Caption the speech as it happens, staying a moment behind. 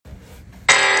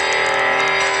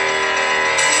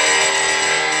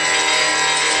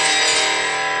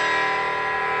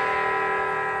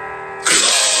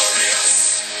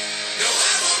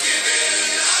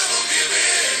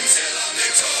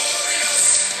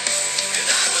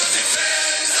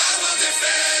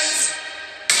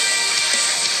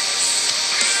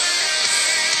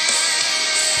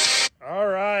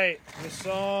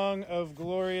song of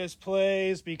glorious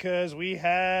plays because we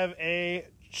have a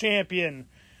champion.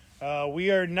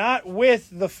 We are not with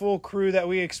the full crew that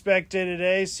we expected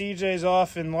today. CJ's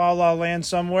off in La La Land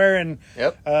somewhere, and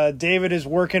David is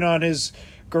working on his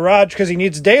garage because he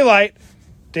needs daylight.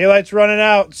 Daylight's running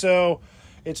out, so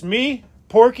it's me,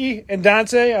 Porky, and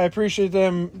Dante. I appreciate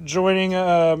them joining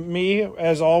me,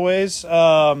 as always.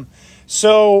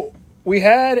 So we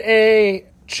had a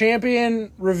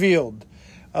champion revealed.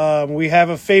 We have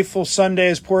a faithful Sunday,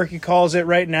 as Porky calls it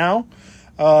right now.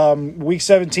 Week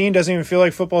 17 doesn't even feel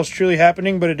like football is truly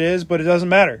happening, but it is, but it doesn't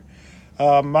matter.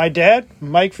 My dad,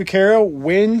 Mike Vaccaro,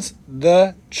 wins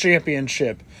the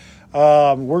championship.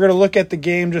 We're going to look at the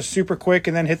game just super quick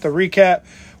and then hit the recap.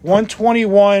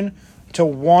 121 to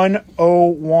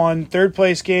 101. Third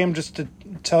place game, just to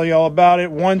tell you all about it.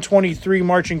 123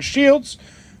 Marching Shields.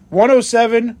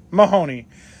 107 Mahoney.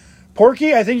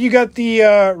 Porky, I think you got the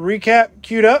recap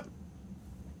queued up.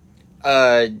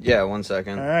 Yeah, 1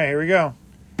 second. All right, here we go.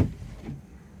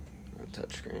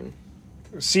 Touchscreen.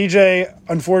 CJ,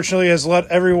 unfortunately, has let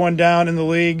everyone down in the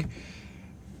league,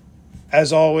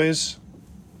 as always.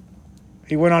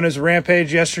 He went on his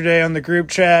rampage yesterday on the group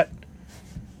chat.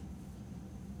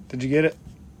 Did you get it?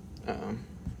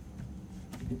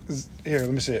 Here,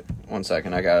 let me see it. 1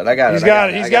 second, I got it. He's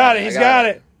got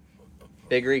it.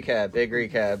 Big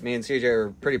recap. Me and CJ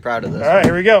are pretty proud of this. All right,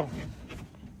 here we go.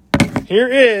 Here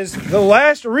is the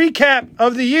last recap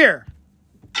of the year.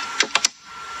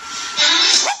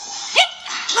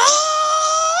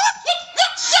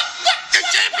 The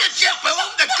championship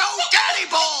boom, the Go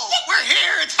Daddy Bowl. We're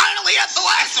here. It's finally at the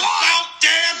last one. About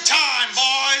damn time,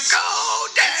 boys. Go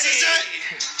Daddy. This is it.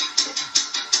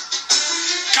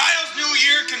 Kyle's new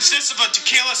year consists of a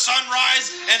tequila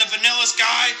sunrise and a vanilla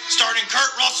sky, starting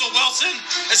Kurt Russell Wilson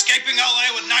escaping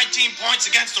LA with 19 points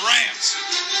against the Rams.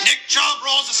 Nick Chubb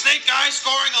rolls a snake eye,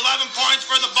 scoring 11 points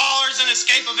for the Ballers in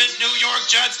escape of his New York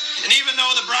Jets. And even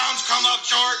though the Browns come up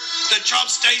short, the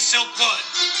Chubb stays silk good.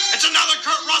 It's another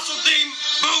Kurt Russell theme.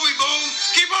 Booey boom.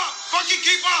 Keep up. Fucking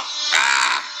keep up.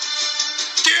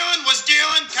 Dealing was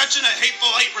dealing, catching a hateful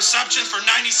 8 receptions for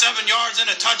 97 yards and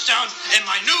a touchdown. And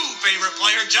my new favorite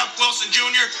player, Jeff Wilson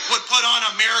Jr., would put on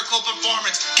a miracle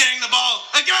performance, getting the ball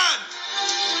again.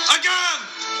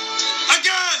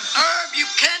 Herb, you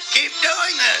can't keep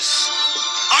doing this.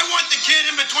 I want the kid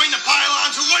in between the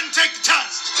pylons who wouldn't take the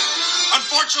test.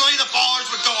 Unfortunately, the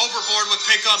Ballers would go overboard with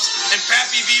pickups, and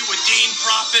Pappy V would deem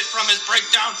profit from his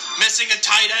breakdown, missing a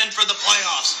tight end for the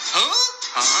playoffs.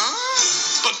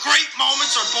 But great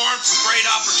moments are born from great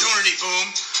opportunity, Boom.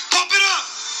 Pump it up!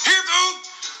 Here, Boom!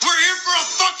 We're here for a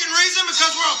fucking reason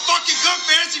because we're a fucking good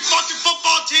fantasy fucking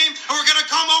football team, and we're gonna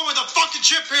come home with a fucking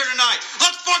chip here tonight.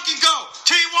 Let's fucking go!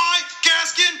 T.Y.,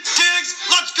 Gaskin, Diggs,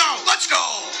 let's go! Let's go!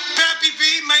 Pappy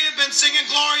V may have been singing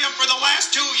Gloria for the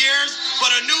last 2 years,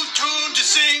 but a new tune to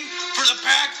sing for the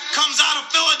Pack comes out of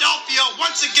Philadelphia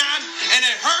once again, and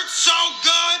it hurts so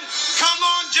good. Come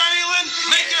on, Jalen,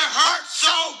 make it hurt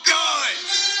so good.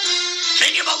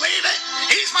 Can you believe it?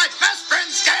 He's my best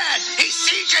friend's dad. He's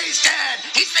CJ's dad.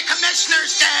 He's the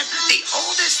commissioner's dad, the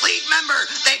oldest league member.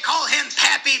 They call him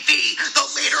Pappy V, the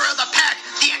leader of the pack,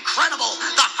 the incredible,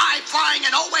 the high-flying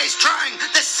and always trying,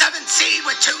 the 7th seed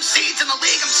with 2 seeds in the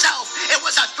league himself. It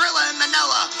was a thriller in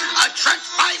Manila, a trench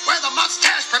fight where the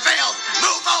mustache prevailed.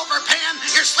 Move over, Pam.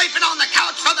 You're sleeping on the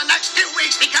couch for the next few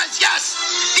weeks because, yes,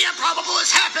 the improbable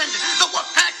has happened. The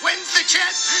Wolfpack wins the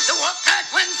chip. The Wolfpack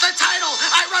wins the title.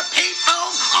 I repeat,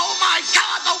 Boom. Oh, my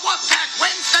God, the Wolfpack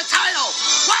wins the title.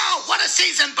 Wow, what a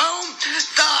season, Boom.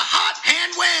 The hot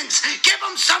hand wins. Give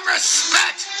him some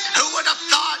respect. Who would have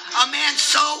thought a man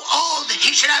so old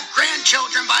he should have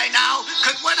grandchildren by now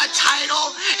could win a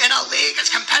title in a league as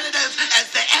competitive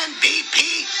as the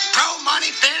MVP Pro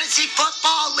Money Fantasy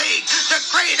Football League, the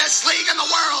greatest league in the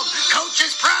world. Coach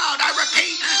is proud. I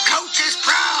repeat, Coach is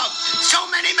proud. So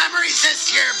many memories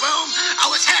this year, Boom. I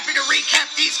was happy to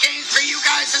recap these games for you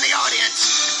guys in the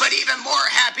audience, but even more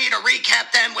happy to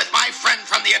recap them with my friend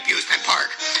from the amusement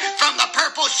park. From the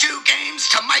Purple Shoe games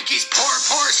to Mikey's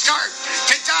poor start,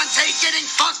 to Dante getting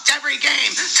fucked every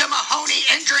game, to Mahoney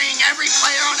injuring every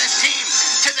player on his team,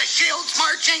 to the Shields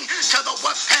marching, to the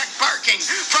Wolfpack barking,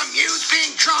 from Hughes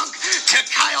being drunk to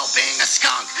Kyle being a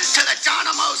skunk, to the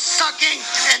Dynamos sucking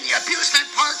and the amusement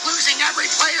park losing every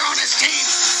player on his team.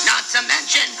 Not to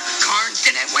mention, Carnes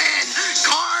didn't win.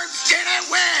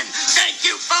 Thank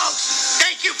you, folks.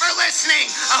 Thank you for listening.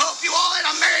 I hope you all had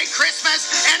a Merry Christmas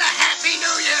and a Happy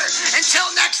New Year. Until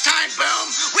next time, Boom,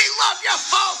 we love you,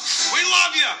 folks. We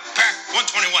love you. Pack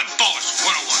 121, Ballers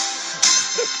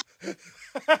 101.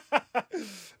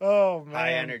 Oh, man.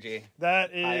 High energy.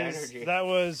 That High is energy. that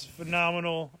was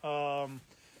phenomenal.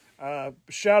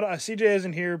 Shout out CJ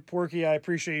isn't here, Porky. I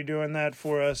appreciate you doing that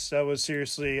for us. That was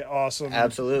seriously awesome.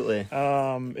 Absolutely.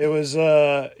 It was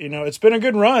it's been a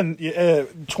good run.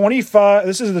 25.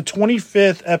 This is the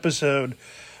 25th episode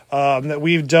that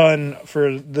we've done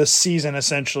for this season,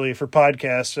 essentially, for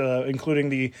podcasts, including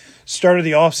the start of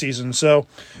the off season. So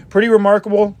pretty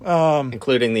remarkable.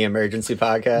 Including the emergency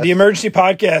podcast. The emergency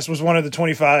podcast was one of the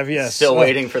 25. Yes. Still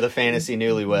waiting for the fantasy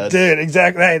newlyweds. Dude,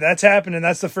 exactly. Hey, that's happening.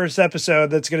 That's the first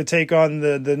episode that's going to take on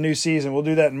the new season. We'll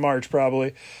do that in March,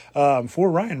 probably. For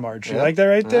Ryan March. You like that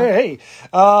right there? Hey.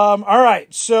 All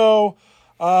right. So,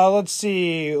 let's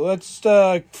see. Let's,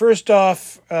 first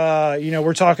off,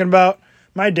 we're talking about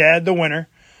my dad, the winner.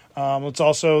 Let's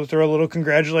also throw a little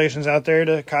congratulations out there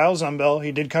to Kyle Zumbel.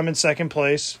 He did come in second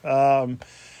place.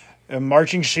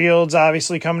 Marching Shields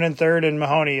obviously coming in third, and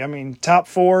Mahoney. I mean, top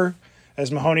four,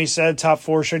 as Mahoney said, top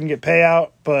four shouldn't get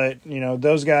payout, but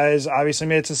those guys obviously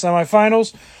made it to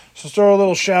semifinals. So throw a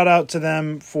little shout out to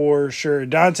them for sure.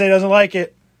 Dante doesn't like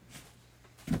it.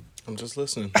 I'm just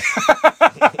listening.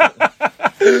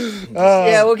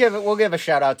 Yeah, we'll give a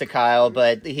shout out to Kyle,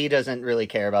 but he doesn't really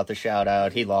care about the shout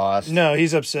out. He lost. No,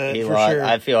 he's upset He for lost. sure.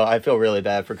 I feel really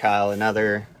bad for Kyle.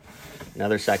 Another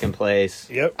second place.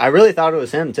 Yep. I really thought it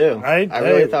was him too. I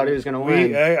really thought he was going to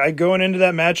win. I going into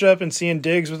that matchup and seeing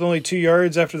Diggs with only 2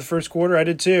 yards after the first quarter, I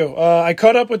did too. I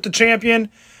caught up with the champion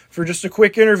for just a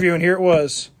quick interview, and here it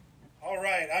was. All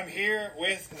right, I'm here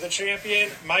with the champion,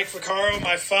 Mike Vaccaro,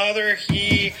 my father.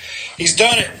 He's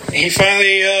done it. He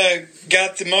finally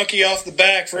got the monkey off the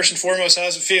back. First and foremost, how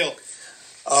does it feel?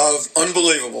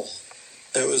 Unbelievable.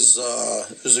 It was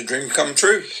a dream come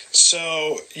true.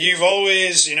 So you've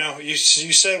always, you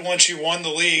said once you won the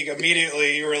league,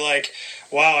 immediately you were like,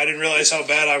 wow, I didn't realize how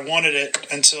bad I wanted it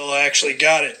until I actually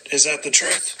got it. Is that the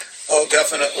truth? Oh,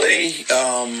 definitely.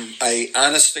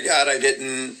 Honest to God, I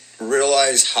didn't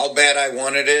realize how bad I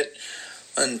wanted it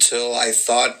until I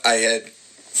thought I had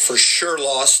for sure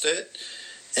lost it.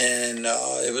 And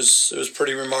it was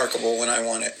pretty remarkable when I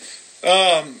won it.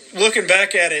 Looking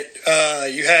back at it,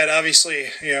 you had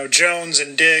obviously, Jones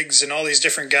and Diggs and all these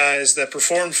different guys that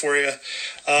performed for you.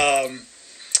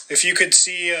 If you could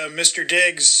see Mr.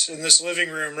 Diggs in this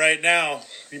living room right now,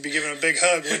 you'd be giving him a big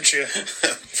hug, wouldn't you?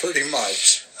 Pretty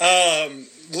much.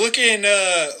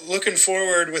 Looking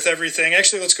forward with everything.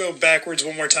 Actually, let's go backwards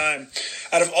one more time.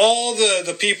 Out of all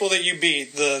the people that you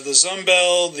beat, the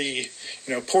Zumbel, the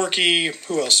Porky,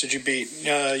 who else did you beat?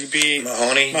 You beat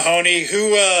Mahoney. Who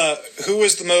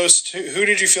was the most? Who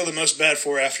did you feel the most bad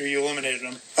for after you eliminated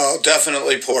him? Oh,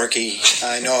 definitely Porky.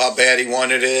 I know how bad he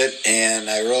wanted it, and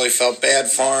I really felt bad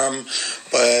for him.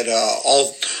 But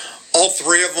all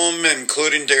three of them,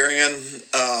 including Darian,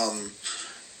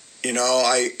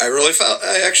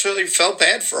 I actually felt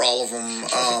bad for all of them.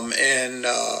 And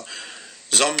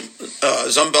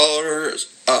Zumbeller,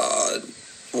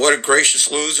 what a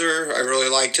gracious loser. I really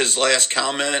liked his last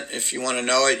comment. If you want to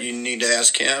know it, you need to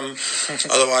ask him.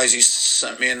 Otherwise, he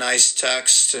sent me a nice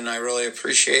text, and I really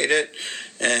appreciate it.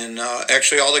 And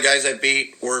actually, all the guys I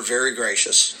beat were very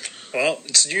gracious. Well,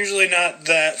 it's usually not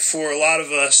that for a lot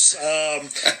of us,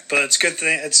 but it's good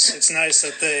thing. It's nice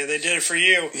that they did it for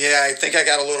you. Yeah, I think I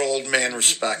got a little old man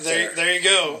respect there. There you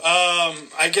go.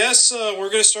 I guess we're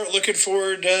going to start looking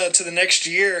forward to the next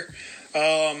year.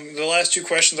 The last two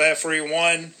questions I have for you.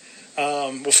 One,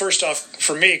 well, first off,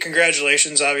 for me,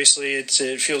 congratulations. Obviously, it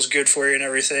feels good for you and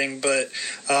everything. But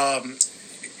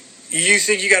you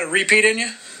think you got a repeat in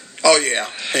you? Oh, yeah.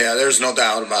 Yeah, there's no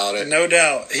doubt about it. No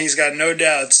doubt. He's got no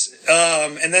doubts.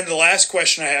 And then the last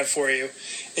question I have for you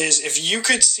is, if you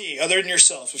could see, other than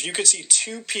yourself, if you could see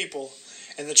two people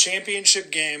in the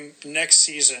championship game next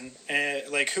season,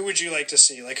 who would you like to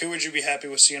see? Who would you be happy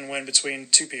with seeing win between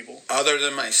two people? Other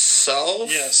than myself?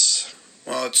 Yes.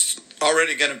 Well, it's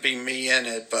already going to be me in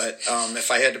it, but if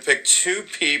I had to pick two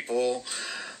people,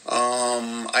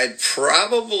 I'd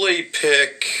probably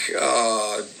pick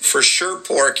for sure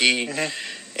Porky.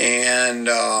 And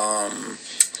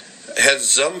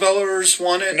has Zumbellers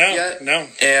won it yet? No.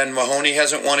 And Mahoney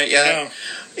hasn't won it yet? No.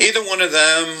 Either one of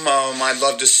them, I'd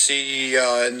love to see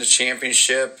in the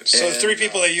championship. So three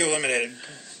people that you eliminated.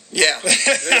 Yeah,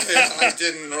 I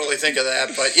didn't really think of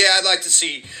that, but yeah, I'd like to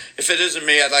see, if it isn't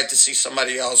me, I'd like to see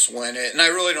somebody else win it, and I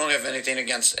really don't have anything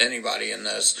against anybody in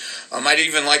this. I'd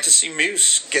even like to see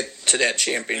Muse get to that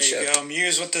championship. There you go,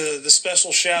 Muse with the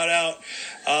special shout out.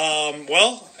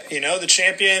 The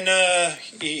champion,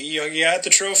 you got the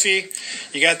trophy,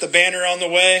 you got the banner on the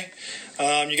way.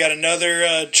 You got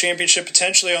another championship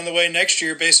potentially on the way next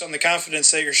year based on the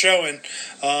confidence that you're showing.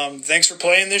 Thanks for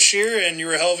playing this year, and you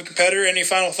were a hell of a competitor. Any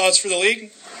final thoughts for the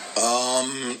league?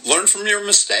 Learn from your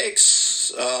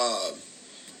mistakes.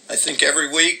 I think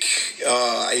every week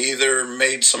I either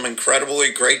made some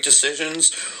incredibly great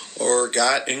decisions or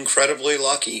got incredibly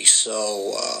lucky.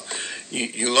 So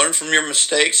you learn from your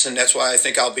mistakes, and that's why I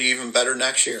think I'll be even better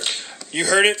next year. You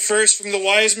heard it first from the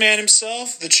wise man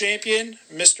himself, the champion,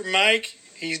 Mr. Mike.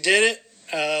 He did it.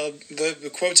 The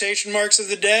quotation marks of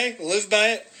the day, live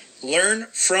by it. Learn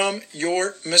from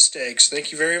your mistakes.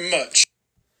 Thank you very much.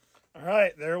 All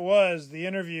right, there it was, the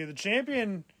interview. The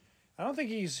champion, I don't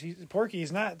think Porky,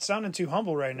 he's not sounding too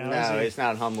humble right now. No, he's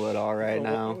not humble at all right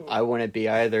now. I wouldn't be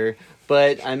either.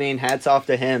 But, I mean, hats off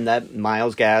to him. That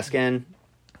Myles Gaskin,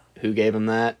 who gave him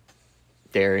that?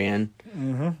 Darian.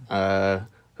 Mm-hmm.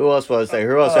 Who else was there?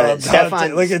 Who else?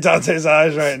 Stefan. Look at Dante's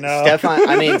eyes right now.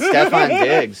 Stefan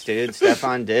Diggs, dude.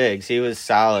 Stefan Diggs. He was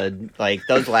solid. Like,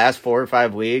 those last 4 or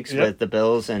 5 weeks with the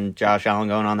Bills and Josh Allen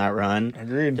going on that run.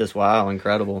 Agreed. Just wow,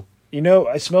 incredible. You know,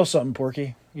 I smell something,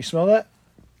 Porky. You smell that?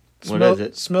 What is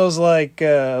it? Smells like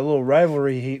a little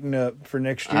rivalry heating up for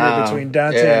next year between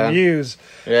Dante and Muse.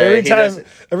 Yeah,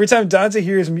 every time Dante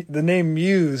hears the name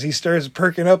Muse, he starts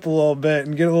perking up a little bit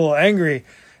and get a little angry.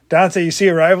 Dante, you see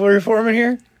a rivalry forming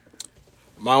here?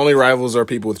 My only rivals are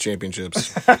people with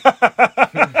championships.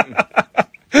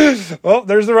 Well,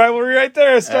 there's the rivalry right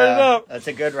there. It started up. That's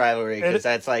a good rivalry because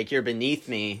that's like you're beneath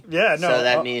me. Yeah, no. So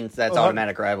that means that's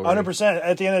automatic rivalry. 100%.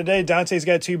 At the end of the day, Dante's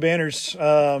got 2 banners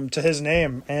to his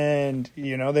name, and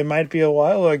they might be a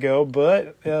while ago,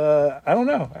 but I don't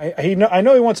know. I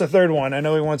know he wants a third one. I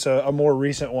know he wants a more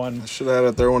recent one. Should have had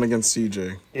a third one against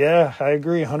CJ. Yeah, I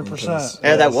agree, 100%.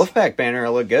 Yeah, that Wolfpack banner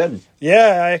will look good.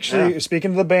 Yeah,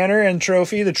 speaking of the banner and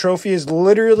trophy, the trophy is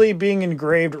literally being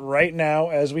engraved right now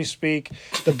as we speak.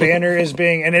 The banner is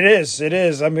being, and it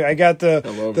is. I mean, I got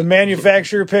the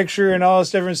manufacturer picture and all this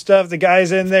different stuff. The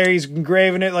guy's in there, he's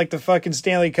engraving it like the fucking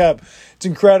Stanley Cup. It's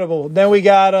incredible. Then we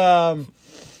got,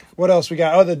 what else we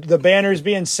got? Oh, the banner's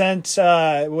being sent.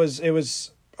 It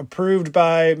was approved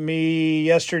by me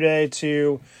yesterday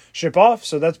to ship off,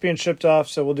 so that's being shipped off.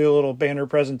 So we'll do a little banner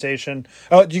presentation.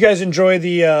 Oh, do you guys enjoy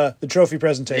the trophy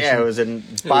presentation? Yeah, it was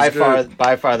by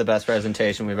far the best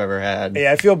presentation we've ever had.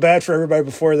 Yeah, I feel bad for everybody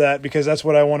before that because that's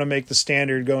what I want to make the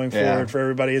standard going forward for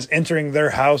everybody is entering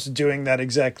their house doing that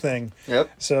exact thing. Yep.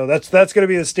 So that's going to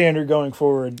be the standard going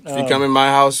forward. If you come in my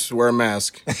house, wear a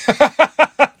mask.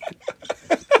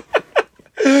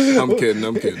 I'm kidding.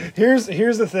 Here's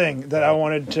the thing that I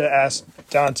wanted to ask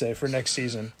Dante for next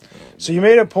season. So you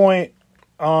made a point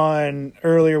on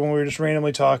earlier when we were just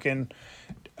randomly talking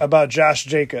about Josh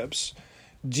Jacobs.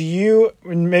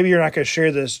 Maybe you're not going to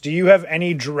share this, do you have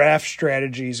any draft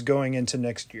strategies going into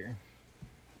next year?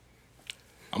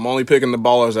 I'm only picking the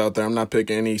ballers out there. I'm not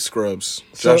picking any scrubs.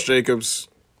 Josh Jacobs,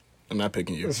 I'm not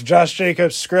picking you. It's Josh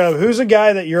Jacobs, scrub. Who's a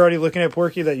guy that you're already looking at,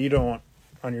 Porky, that you don't want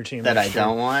on your team? That I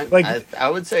don't want? I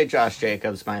would say Josh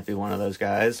Jacobs might be one of those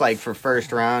guys. Like, for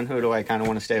first round, who do I kind of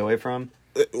want to stay away from?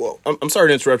 Well, I'm sorry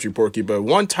to interrupt you, Porky, but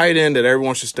one tight end that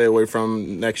everyone should stay away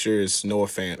from next year is Noah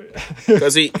Fant.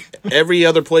 Because every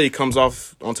other play he comes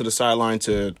off onto the sideline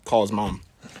to call his mom.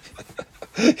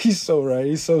 He's so right.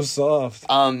 He's so soft.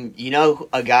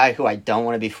 A guy who I don't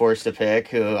want to be forced to pick,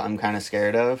 who I'm kind of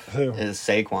scared of, is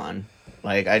Saquon.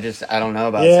 Like, I don't know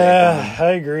about Saquon. Yeah,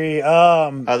 I agree.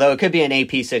 Although it could be an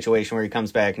AP situation where he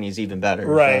comes back and he's even better.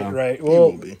 Right.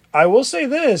 Well, I will say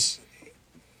this.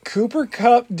 Cooper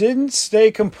Kupp didn't stay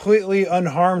completely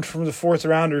unharmed from the 4th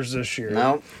rounders this year.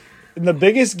 No. In the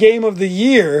biggest game of the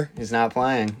year, he's not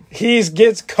playing. He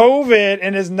gets COVID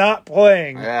and is not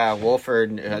playing. Yeah,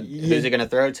 Wolford, who's he going to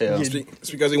throw to? It's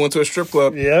because he went to a strip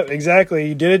club. Yep, exactly.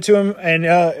 You did it to him. And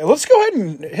let's go ahead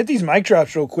and hit these mic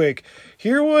drops real quick.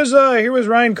 Here was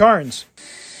Ryan Carnes.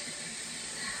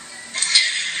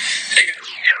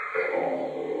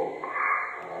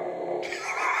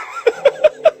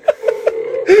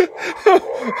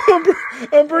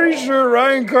 I'm pretty sure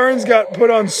Ryan Carnes got put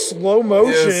on slow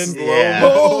motion. Yes,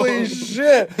 Holy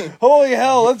shit. Holy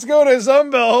hell. Let's go to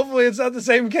Sunbelt. Hopefully it's not the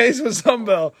same case with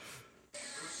Sunbelt.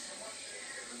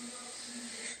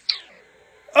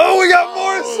 Oh, we got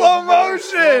more slow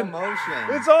motion.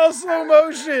 It's all slow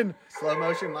motion. Slow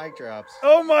motion mic drops.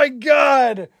 Oh my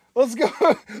God. Let's go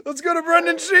to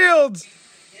Brendan Shields.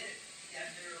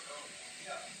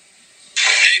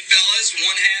 Hey fellas,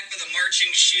 one half of the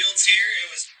marching Shields here.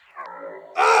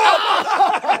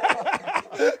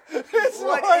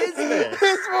 What is this?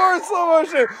 It's more slow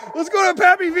motion. Let's go to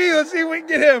Pappy V. Let's see if we can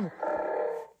get him.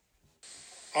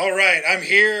 All right, I'm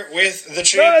here with the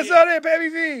champion. No, that's not it, Pappy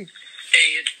V. Hey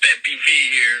Pappy V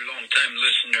here, long-time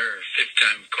listener,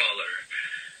 fifth-time caller.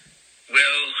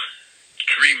 Well,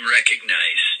 dream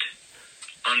recognized.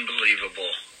 Unbelievable.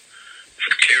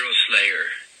 Vaquero Slayer.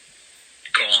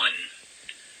 Gone.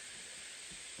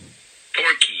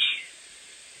 Porky.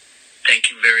 Thank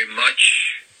you very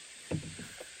much.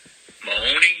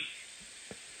 Mahoney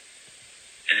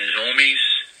and his homies.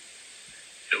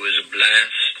 It was a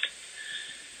blast.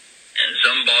 And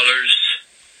Zumballers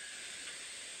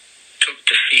took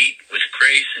defeat with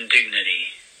grace and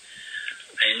dignity.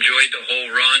 I enjoyed the whole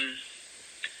run.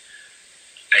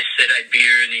 I said I'd be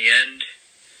here in the end.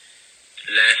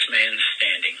 Last man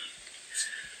standing.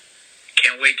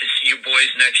 Can't wait to see you boys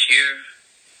next year.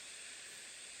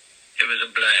 It was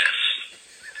a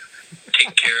blast.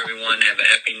 Take care, everyone. Have a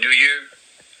happy new year.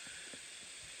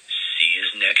 See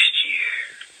you next year.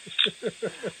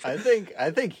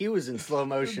 I think he was in slow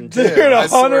motion too. Dude, I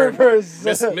swear.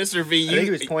 100%. Mr. V, I think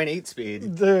he was 0.8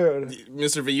 speed. Dude.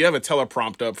 Mr. V, you have a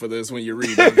teleprompt up for this when you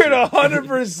read. Dude, don't you?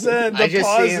 100%. The I just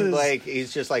pauses. see him like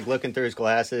he's just like looking through his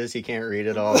glasses. He can't read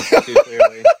it all too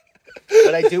clearly.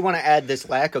 But I do want to add this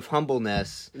lack of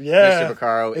humbleness, Yeah, Mr.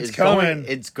 Vaccaro, it's is coming.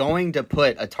 it's going to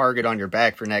put a target on your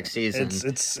back for next season.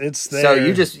 It's there. So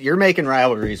you're making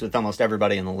rivalries with almost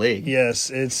everybody in the league. Yes,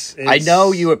 it's I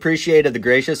know you appreciated the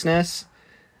graciousness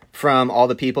from all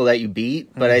the people that you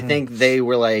beat, but I think they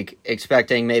were like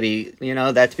expecting maybe,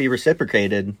 that to be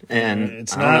reciprocated, and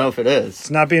It's I don't not. know if it is. It's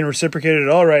not being reciprocated at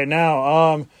all right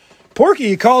now. Porky,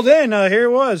 you called in. Here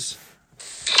it was.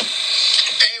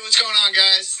 Hey, what's going on,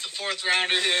 guys? It's the fourth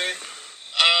rounder here.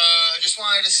 Just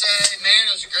wanted to say, man,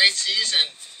 it was a great season.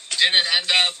 Didn't end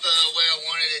up the way I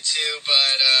wanted it to,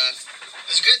 but it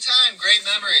was a good time. Great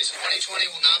memories. 2020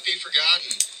 will not be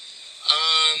forgotten.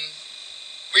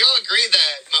 We all agree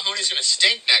that Mahoney's going to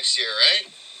stink next year, right?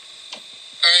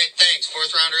 All right, thanks.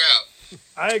 Fourth rounder out.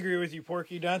 I agree with you,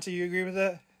 Porky. Dante, you agree with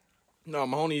that? No,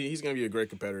 Mahoney, he's going to be a great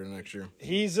competitor next year.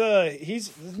 He's I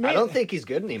don't think he's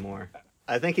good anymore.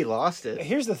 I think he lost it.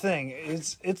 Here's the thing.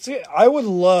 I would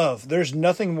love. There's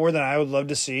nothing more than I would love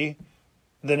to see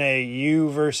than a you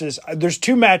versus. There's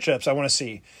two matchups I want to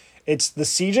see. It's the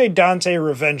CJ Dante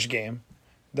revenge game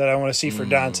that I want to see for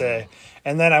Dante,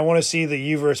 and then I want to see the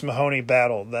you versus Mahoney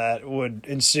battle that would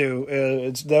ensue.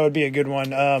 That would be a good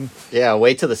one. Yeah,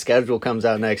 wait till the schedule comes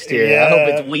out next year. Yeah, I hope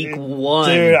it's week 1.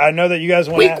 Dude, I know that you guys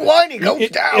want Week 1, he goes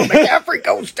down. McCaffrey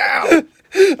goes down.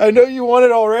 I know you want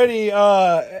it already.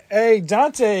 Hey,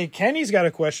 Dante, Kenny's got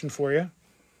a question for you.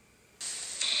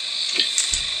 Hey,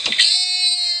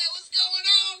 what's going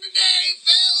on today,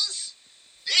 fellas?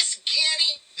 This is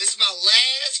Kenny. This is my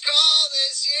last call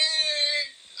this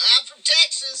year. I'm from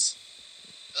Texas.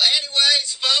 Well,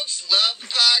 anyways, folks, love the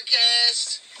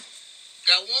podcast.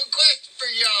 Got one question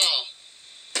for y'all.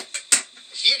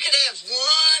 If you could have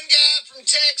one guy from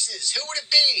Texas, who would it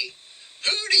be?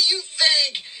 Who do you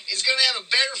think is going to have a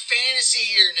better fantasy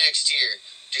year next year?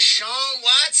 Deshaun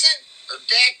Watson or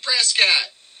Dak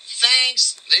Prescott?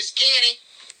 Thanks. This is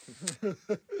Kenny.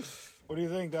 What do you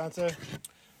think, Dante?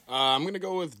 I'm going to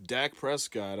go with Dak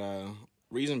Prescott.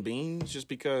 Reason being, just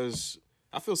because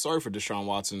I feel sorry for Deshaun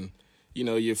Watson.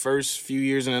 Your first few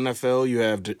years in NFL, you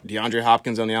have DeAndre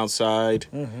Hopkins on the outside.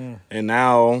 Mm-hmm. And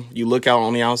now you look out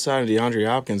on the outside, and DeAndre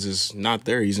Hopkins is not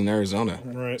there. He's in Arizona.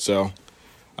 Right. So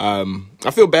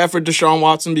I feel bad for Deshaun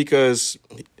Watson because,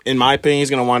 in my opinion, he's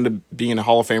going to wind up being a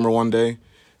Hall of Famer one day.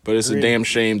 But it's a damn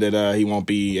shame that he won't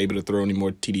be able to throw any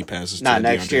more TD passes. Not to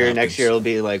next DeAndre year. Hopkins. Next year will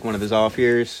be like one of his off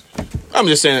years. I'm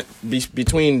just saying,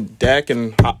 between Dak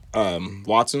and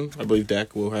Watson, I believe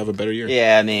Dak will have a better year.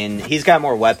 Yeah, I mean, he's got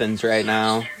more weapons right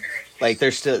now. Like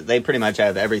they pretty much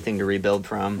have everything to rebuild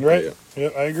from. Right. Yeah.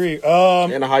 Yep, I agree.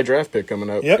 And a high draft pick coming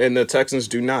up. Yep. And the Texans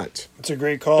do not. It's a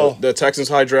great call. The Texans'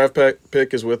 high draft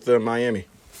pick is with Miami.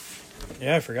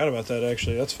 Yeah, I forgot about that.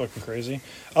 Actually, that's fucking crazy.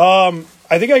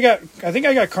 I think I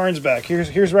got Carnes back.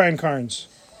 Here's Ryan Carnes.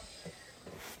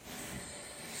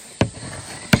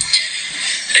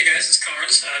 Hey guys, it's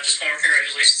Carnes. Just want to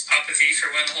congratulations Papa V for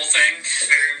winning the whole thing.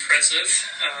 Very impressive,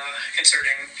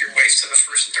 considering your waste to the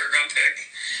first and third round pick.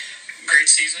 Great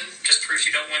season. Just proves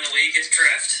you don't win the league at the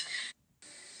draft.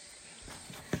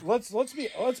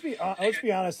 Let's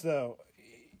be honest though.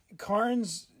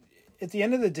 Carnes, at the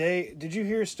end of the day, did you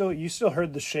hear you still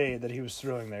heard the shade that he was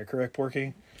throwing there, correct,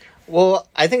 Porky? Well,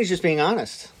 I think he's just being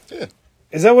honest. Yeah.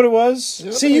 Is that what it was?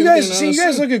 Yeah, You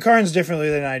guys look at Carnes differently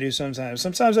than I do sometimes.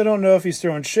 Sometimes I don't know if he's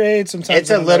throwing shade. Sometimes It's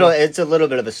a little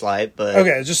bit of a slight, but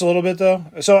okay, just a little bit though.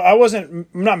 So I'm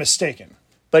not mistaken.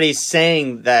 But he's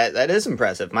saying that is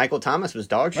impressive. Michael Thomas was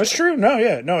dog shit. That's true. No,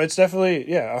 it's definitely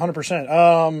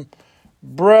 100%.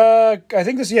 Bruh, I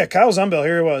think Kyle Zumbel.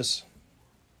 Here he was.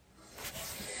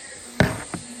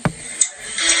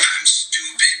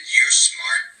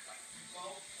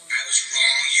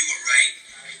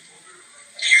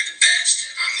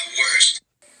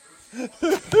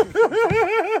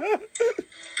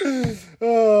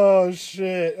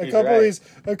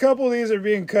 a couple of these are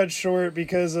being cut short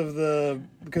because of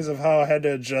how I had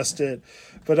to adjust it.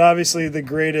 But obviously,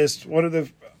 one of the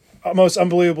most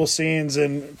unbelievable scenes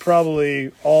in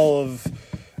probably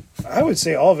I would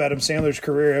say all of Adam Sandler's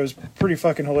career. It was pretty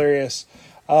fucking hilarious.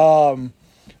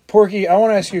 Porky, I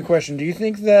want to ask you a question. Do you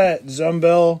think that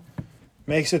Zumbel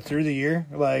makes it through the year,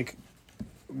 like,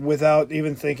 without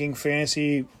even thinking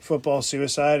fantasy football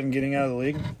suicide and getting out of the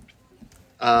league?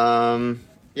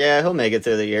 Yeah, he'll make it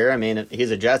through the year. I mean, he's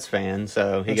a Jets fan,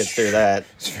 so he gets through that.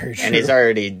 It's very true. And he's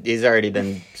already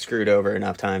been screwed over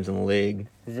enough times in the league.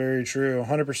 Very true,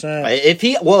 100%.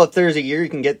 If there's a year you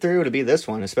can get through, it'll be this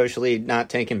one, especially not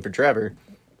tanking for Trevor,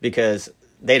 because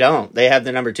they don't. They have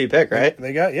the number 2 pick, right?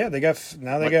 They got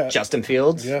Justin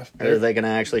Fields. Yeah, are they going to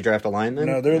actually draft a lineman?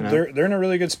 No, they're in a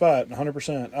really good spot,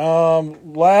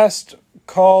 100%. Last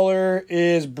caller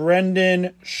is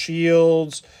Brendan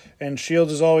Shields. And Shields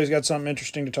has always got something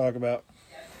interesting to talk about.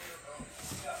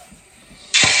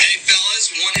 Hey,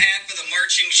 fellas. One half of the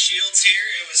Marching Shields here.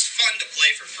 It was fun to play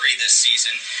for free this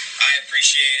season. I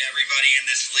appreciate everybody in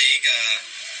this league,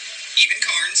 even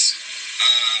Carnes.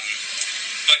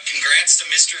 But congrats to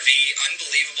Mr. V.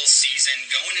 Unbelievable season.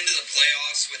 Going into the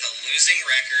playoffs with a losing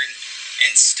record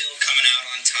and still coming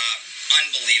out on top.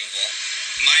 Unbelievable.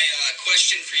 My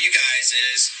question for you guys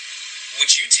is,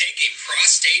 would you take a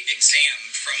prostate exam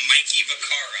from Mikey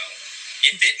Vaccaro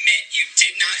if it meant you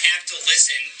did not have to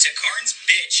listen to Carnes'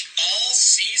 bitch all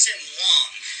season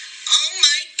long? Oh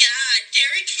my God,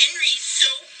 Derrick Henry's so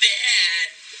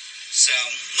bad. So,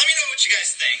 let me know what you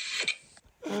guys think.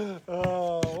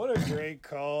 Oh, what a great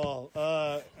call.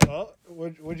 Well,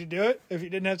 would you do it if you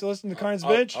didn't have to listen to Carnes'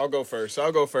 bitch? I'll go first.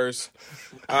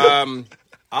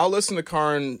 I'll listen to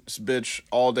Carnes' bitch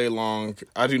all day long.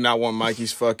 I do not want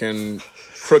Mikey's fucking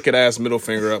crooked ass middle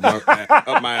finger up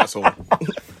my asshole.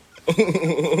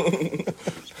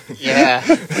 Yeah.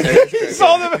 He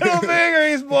saw the middle finger.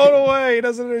 He's blown away. He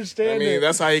doesn't understand it.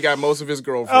 That's how he got most of his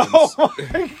girlfriends. Oh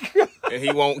my God. And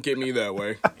he won't get me that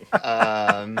way.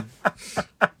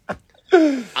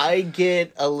 I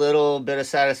get a little bit of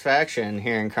satisfaction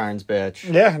hearing Carnes' bitch.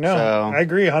 Yeah, no, So- I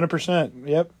agree 100%.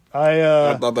 Yep.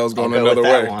 I thought that was going I'll go another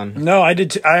with that way. one. No, I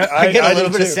did too. I get a little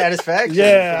did bit too. of satisfaction.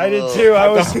 Yeah, I did too. I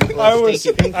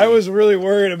I was really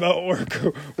worried about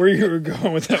where you were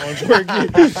going with that one, Porky.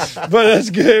 But that's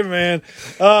good, man.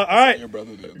 All right, Your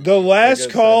brother did. the last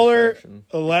Good caller, satisfaction.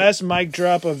 the last mic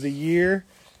drop of the year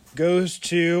goes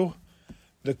to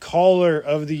the caller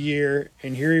of the year,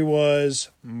 and here he was,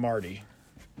 Marty.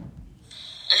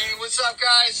 Hey, what's up,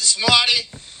 guys? It's Marty.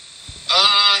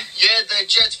 Yeah, the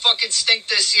Jets fucking stink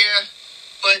this year,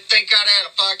 but thank God I had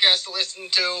a podcast to listen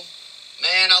to.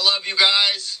 Man, I love you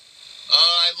guys.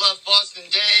 I love Boston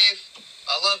Dave.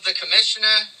 I love the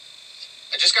commissioner.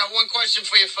 I just got one question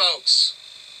for you folks.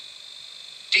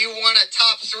 Do you want a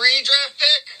top 3 draft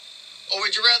pick, or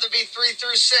would you rather be 3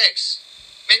 through 6?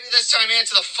 Maybe this time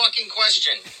answer the fucking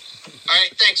question. All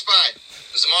right, thanks, bye.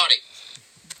 This is Marty.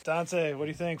 Dante, what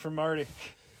do you think for Marty?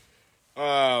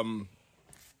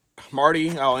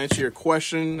 Marty, I'll answer your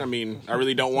question. I mean, I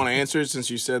really don't want to answer it since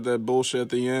you said that bullshit at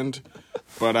the end.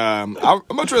 But I'd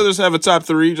much rather just have a top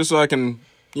 3 just so I can,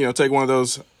 take one of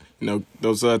those,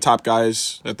 those top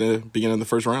guys at the beginning of the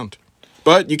first round.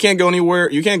 But you can't go anywhere.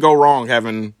 You can't go wrong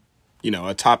having,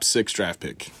 a top 6 draft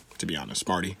pick, to be honest,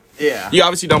 Marty. Yeah. You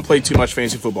obviously don't play too much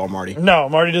fantasy football, Marty. No,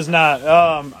 Marty does not.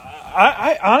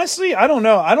 I honestly, I don't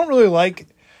know. I don't really like...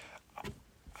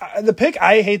 The pick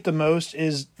I hate the most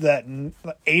is that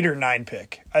 8 or 9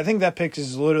 pick. I think that pick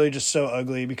is literally just so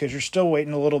ugly because you're still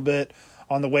waiting a little bit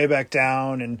on the way back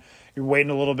down, and you're waiting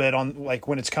a little bit on like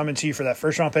when it's coming to you for that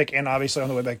first round pick, and obviously on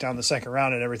the way back down the second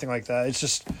round and everything like that. It's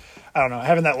just, I don't know.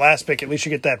 Having that last pick, at least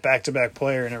you get that back-to-back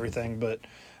player and everything. But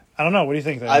I don't know. What do you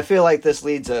think? I feel like this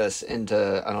leads us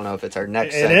into, I don't know if it's our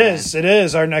next segment. It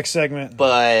is our next segment.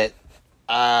 But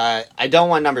I don't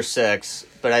want number 6,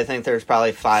 but I think there's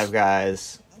probably 5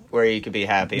 guys where you could be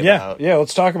happy about. Yeah,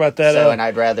 let's talk about that. So, and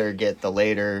I'd rather get the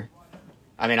later.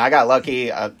 I mean, I got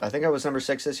lucky. I think I was number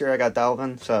 6 this year. I got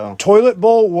Dalvin. So Toilet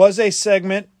Bowl was a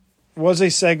segment,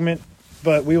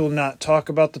 but we will not talk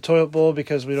about the Toilet Bowl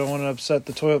because we don't want to upset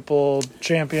the Toilet Bowl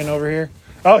champion over here.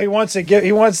 Oh, he wants it.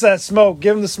 He wants that smoke.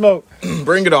 Give him the smoke.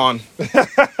 Bring it on.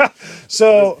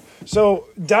 So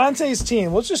Dante's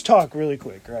team. Let's just talk really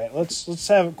quick, right? Let's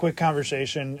have a quick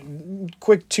conversation,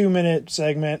 quick 2-minute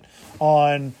segment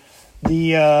on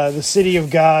the City of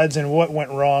Gods and what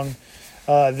went wrong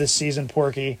this season,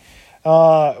 Porky.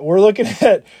 We're looking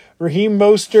at Raheem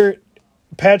Mostert,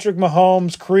 Patrick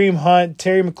Mahomes, Kareem Hunt,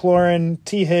 Terry McLaurin,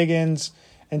 T. Higgins,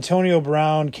 Antonio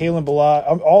Brown, Kalen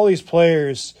Balaj. All these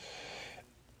players.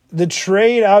 the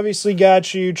trade obviously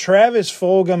got you. Travis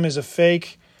Fulgham is a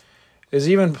fake. Is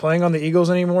he even playing on the Eagles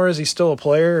anymore? Is he still a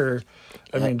plair? Or,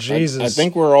 I mean, Jesus. I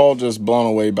think we're all just blown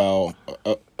away by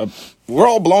we're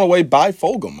all blown away by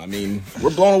Fulgham. I mean,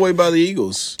 we're blown away by the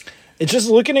Eagles. It's just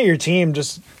looking at your team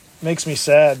just makes me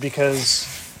sad because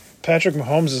Patrick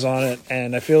Mahomes is on it,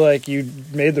 and I feel like you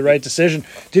made the right decision.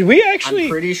 Did we actually? I'm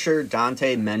pretty sure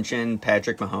Dante mentioned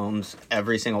Patrick Mahomes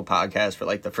every single podcast for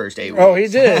like the first 8 weeks. Oh, he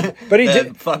did, but he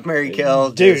did. Fuck, marry,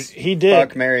 kill, dude. just He did.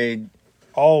 Fuck, marry,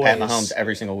 always. Pat Mahomes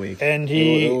every single week, and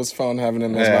he. It was fun having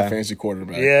him as my fantasy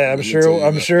quarterback. Yeah, I'm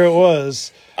sure it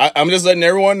was. I'm just letting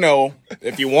everyone know,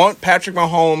 if you want Patrick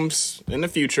Mahomes in the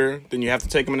future, then you have to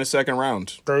take him in the second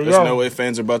round. There There's go. no ifs,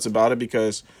 ands, or buts about it,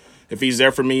 because if he's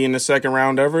there for me in the second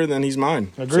round ever, then he's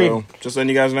mine. Agreed. So just letting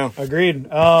you guys know. Agreed.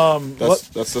 That's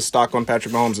the stock on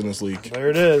Patrick Mahomes in this league. There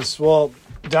it is. Well,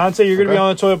 Dante, you're going to be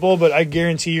on the toilet bowl, but I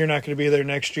guarantee you're not going to be there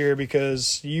next year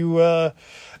because you. I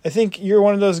think you're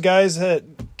one of those guys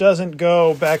that doesn't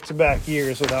go back-to-back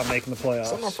years without making the playoffs.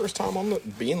 Is that my first time on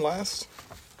being last?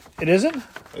 It isn't?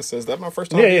 It says that my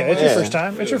first time. Yeah, being it's last? your first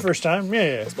time. It's your first time. Yeah.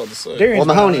 I was about to say. Darian's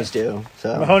well, been on Mahoney's it. due.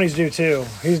 So Mahoney's due too.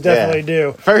 He's definitely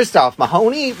due. First off,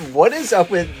 Mahoney, what is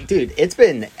up with dude? It's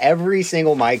been every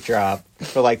single mic drop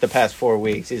for like the past 4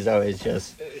 weeks. He's always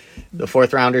just the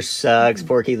fourth rounder sucks,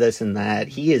 Porky this and that.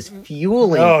 He is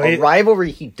fueling a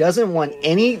rivalry he doesn't want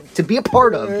any to be a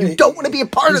part of. You don't want to be a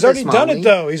part of He's this. already done Mahoney. it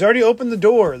though. He's already opened the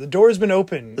door. The door's been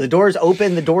open. The door's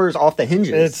open. The door's off the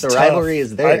hinges. It's the tough. rivalry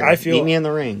is there. I feel Meet me in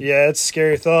the ring. Yeah, it's a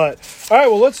scary thought. All right,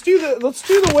 well let's do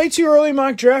the way too early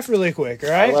mock draft really quick. All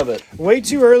right, I love it. Way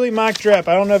too early mock draft.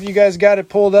 I don't know if you guys got it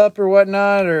pulled up or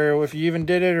whatnot, or if you even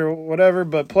did it or whatever.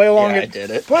 But play along. I did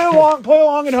it. Play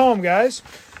along at home, guys.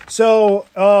 So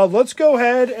let's go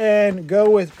ahead and go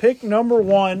with pick number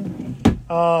 1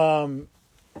 of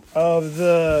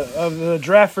the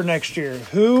draft for next year.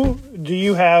 Who do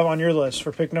you have on your list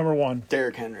for pick number 1?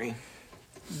 Derrick Henry.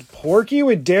 Porky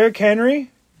with Derrick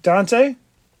Henry. Dante?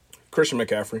 Christian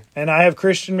McCaffrey. And I have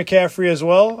Christian McCaffrey as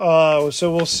well.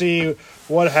 So we'll see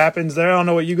what happens there. I don't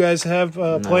know what you guys have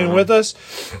playing with us.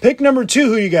 Pick number 2,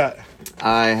 who you got?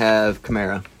 I have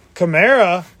Kamara.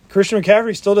 Kamara. Christian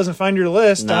McCaffrey still doesn't find your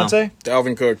list, No. Dante.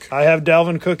 Dalvin Cook. I have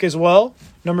Dalvin Cook as well.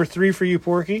 Number 3 for you,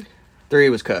 Porky. 3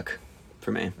 was Cook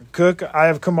for me. Cook, I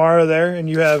have Kamara there, and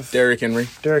you have Derrick Henry.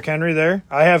 Derrick Henry there.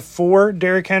 I have 4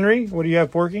 Derrick Henry. What do you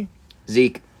have, Porky?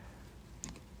 Zeke.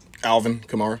 Alvin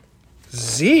Kamara.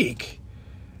 Zeke.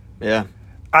 Yeah.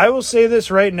 I will say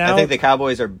this right now. I think the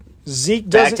Cowboys are Zeke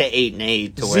back doesn't. to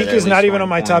 8-8. To where Zeke they're is at not least even on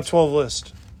my scoring top points. 12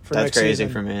 list for That's next crazy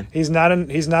season. for me. He's not in.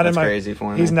 He's not That's in my. crazy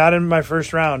for me. He's not in my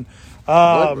first round.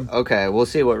 Okay, we'll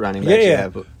see what running backs you Yeah.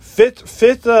 have.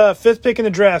 Fifth pick in the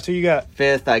draft. Who you got,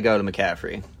 5th, I go to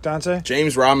McCaffrey. Dante?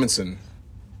 James Robinson.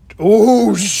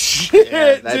 Oh shit,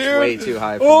 Yeah, that's dude! way too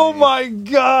high for Oh me. my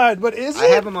god! But is it? I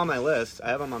have him on my list.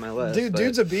 Dude, but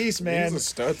dude's a beast, man. He's a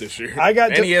stud this year. I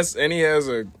got and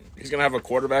he's gonna have a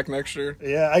quarterback next year.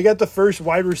 Yeah, I got the first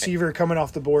wide receiver coming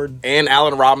off the board. And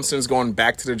Allen Robinson's going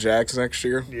back to the Jags next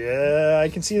year. Yeah, I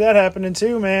can see that happening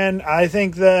too, man. I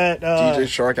think that DJ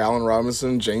Shark, Allen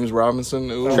Robinson, James Robinson,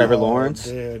 ooh. Trevor Lawrence.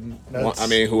 Dude,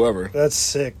 whoever. That's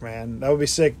sick, man. That would be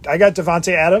sick. I got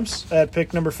Devontae Adams at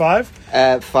pick number 5.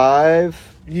 At 5.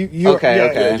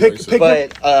 Okay.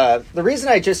 But the reason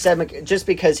I just said just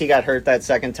because he got hurt that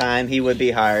second time, he would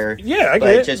be higher. Yeah, I but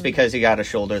get it. just because he got a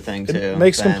shoulder thing too, It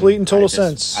makes then complete and total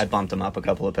sense. I bumped him up a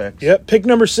couple of picks. Yep, pick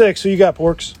number 6. Who you got,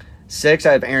 Porks? 6,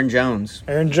 I have Aaron Jones.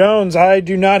 Aaron Jones. I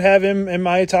do not have him in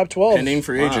my top 12. Pending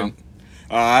free agent.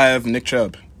 I have Nick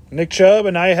Chubb. Nick Chubb,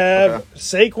 and I have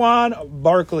Saquon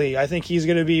Barkley. I think he's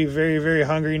going to be very, very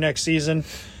hungry next season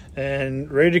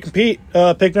and ready to compete.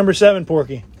 Pick number 7,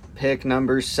 Porky. Pick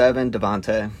number 7,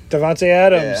 Devontae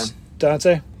Adams. Yeah.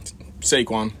 Dante?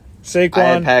 Saquon. I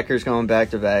had Packers going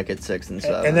back-to-back at 6 and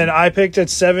 7. And then I picked at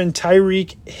 7,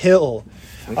 Tyreek Hill.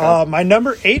 Okay. My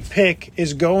number 8 pick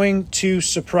is going to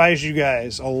surprise you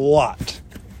guys a lot.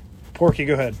 Porky,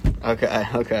 go ahead. Okay.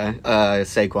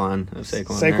 Saquon.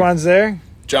 Saquon's there.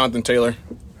 Jonathan Taylor.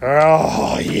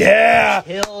 Oh, yeah.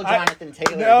 Hill, Jonathan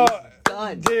Taylor. No,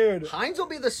 done. dude. Hines will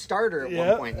be the starter at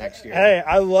one point next year. Hey,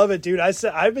 I love it, dude.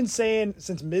 I've been saying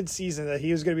since mid-season that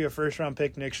he was going to be a first-round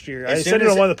pick next year. I said it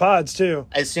on one of the pods, too.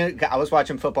 I was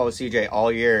watching football with CJ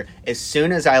all year. As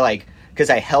soon as I because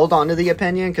I held on to the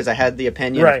opinion because I had the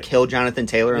opinion Right. of kill Jonathan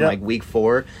Taylor in Yep. like week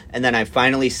 4, and then I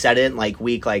finally said it in like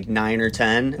week 9 or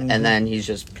 10, and then he's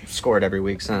just scored every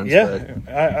week since. Yeah,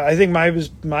 but- I think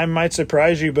mine might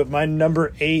surprise you, but my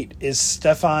number 8 is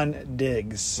Stephon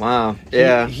Diggs. Wow.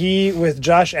 Yeah. He with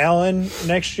Josh Allen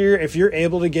next year, if you're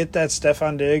able to get that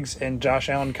Stephon Diggs and Josh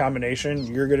Allen combination,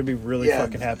 you're going to be really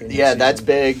fucking happy. next Yeah, that's season.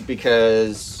 big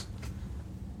because,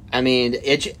 I mean,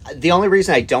 the only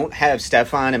reason I don't have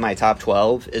Stephon in my top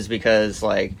 12 is because,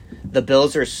 like, the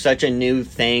Bills are such a new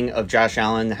thing of Josh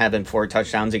Allen having 4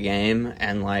 touchdowns a game,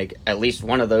 and, like, at least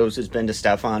one of those has been to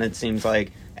Stephon, it seems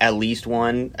like, at least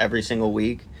one every single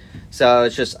week. So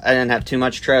it's just, I didn't have too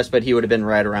much trust, but he would have been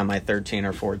right around my 13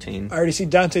 or 14. I already see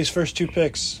Dante's first 2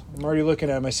 picks. I'm already looking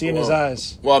at him. I see it in his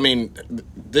eyes. Well, I mean,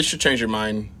 this should change your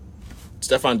mind.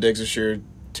 Stephon Diggs this year,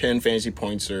 10 fantasy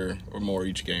points or more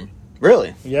each game.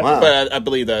 Really? Yeah. Wow. But I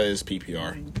believe that is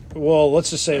PPR. Well, let's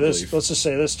just say this. believe. Let's just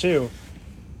say this too.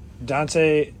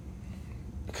 Dante,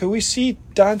 could we see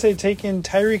Dante taking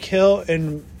Tyreek Hill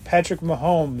and Patrick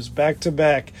Mahomes back to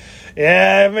back?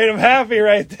 Yeah, it made him happy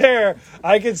right there.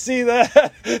 I can see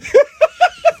that.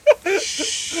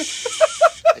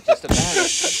 Just a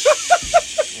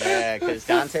Patty. Yeah, because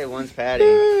Dante wants Patty.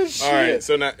 All right,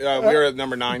 so now, we're at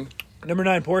number 9. Number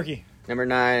 9, Porky. Number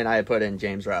 9, I put in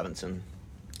James Robinson.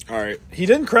 All right. He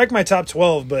didn't correct my top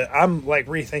 12, but I'm like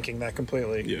rethinking that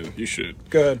completely. Yeah, you should.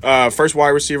 Go ahead. First wide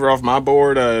receiver off my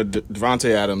board,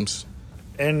 Devontae Adams.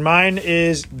 And mine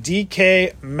is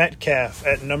DK Metcalf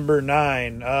at number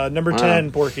 9. Number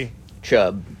 10, Porky.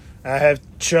 Chubb. I have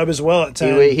Chubb as well at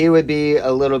 10. He would be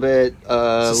a little bit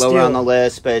lower steal. on the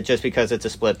list, but just because it's a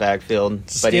split backfield.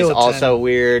 It's a But steal he's at also 10.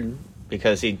 weird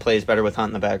because he plays better with Hunt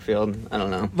in the backfield. I don't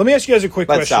know. Let me ask you guys a quick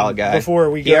But question solid guy. before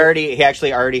we go. He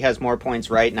actually already has more points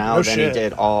right now No than shit. he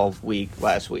did all week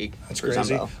last week. That's for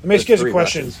crazy. Zumbo. Let me ask you guys a With 3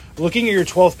 question. rushes. Looking at your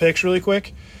 12 picks really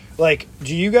quick, like,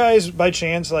 do you guys, by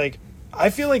chance, like, I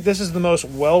feel like this is the most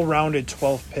well-rounded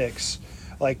 12 picks.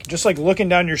 Like, just, like, looking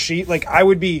down your sheet, like, I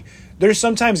would be, there's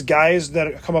sometimes guys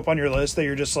that come up on your list that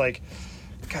you're just like,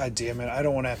 God damn it, I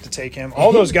don't want to have to take him.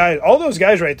 All those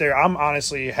guys right there, I'm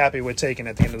honestly happy with taking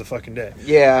at the end of the fucking day.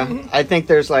 Yeah, I think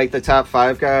there's like the top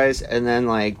 5 guys, and then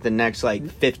like the next like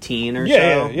 15 or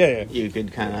Yeah, so. yeah. You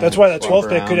could kind of. That's why that 12th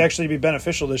pick could actually be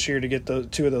beneficial this year to get the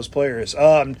 2 of those players.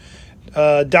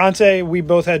 Dante, we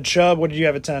both had Chubb. What did you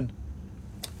have at 10?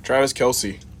 Travis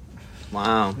Kelce.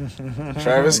 Wow.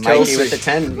 Travis Mikey with the Kelce.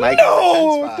 10. Mikey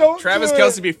No, with the 10 spot. don't Travis do it.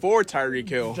 Kelce before Tyreek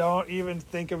Hill. Don't even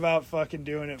think about fucking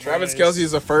doing it. Travis boys. Kelce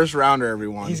is a first rounder,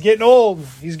 everyone. He's getting old.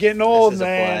 He's getting old, is a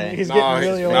man. play. He's getting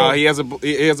really old. No, he has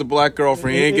a black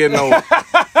girlfriend. He ain't getting old.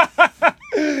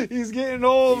 He's getting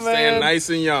old, He's man. staying nice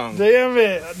and young. Damn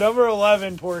it. Number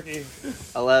 11, Porky.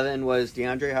 11 was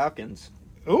DeAndre Hopkins.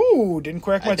 Ooh, didn't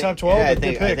crack my I think- top 12. yeah, but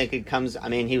good pick. I think it comes. I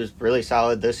mean, he was really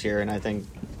solid this year, and I think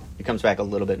he comes back a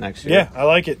little bit next year. Yeah, I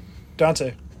like it.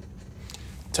 Dante.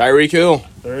 Tyreek Hill.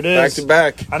 There it is. Back to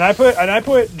back. And I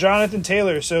put Jonathan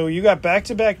Taylor. So you got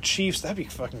back-to-back Chiefs. That'd be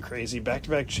fucking crazy.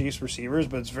 Back-to-back Chiefs receivers,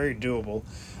 but it's very doable.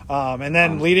 And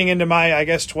then leading into my, I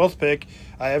guess, 12th pick,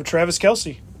 I have Travis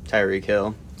Kelce. Tyreek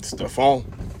Hill. Stephon.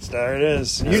 There it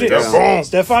is. There we didn't. go.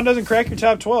 Stephon doesn't crack your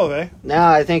top 12, eh? No,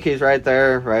 I think he's right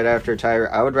there, right after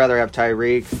Tyreek. I would rather have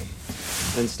Tyreek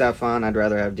than Stephon. I'd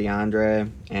rather have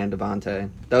DeAndre and Devontae.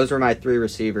 Those were my 3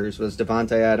 receivers, was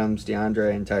Devontae Adams,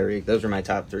 DeAndre, and Tyreek. Those were my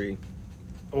top 3.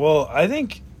 Well, I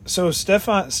think so.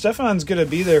 Stephon's gonna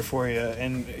be there for you,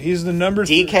 and he's the number.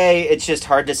 DK, it's just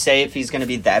hard to say if he's going to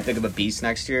be that big of a beast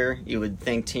next year. You would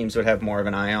think teams would have more of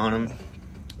an eye on him.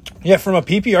 Yeah, from a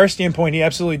PPR standpoint, he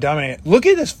absolutely dominated. Look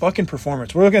at this fucking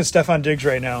performance. We're looking at Stephon Diggs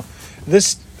right now.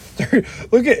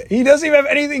 He doesn't even have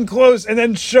anything close, and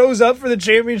then shows up for the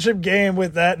championship game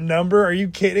with that number. Are you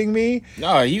kidding me?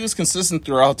 No, he was consistent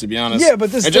throughout, to be honest. Yeah,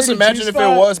 but this and just 32 imagine if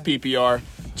spot- it was PPR.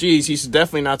 Geez, he's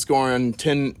definitely not scoring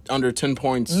under 10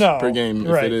 points No, per game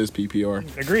if right. it is PPR.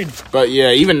 Agreed. But yeah,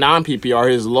 even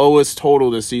non-PPR, his lowest total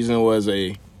this season was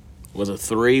a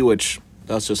 3, which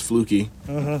that's just fluky.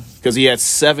 Because he had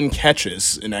 7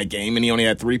 catches in that game, and he only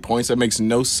had 3 points. That makes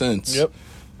no sense. Yep.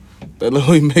 That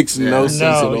literally makes no sense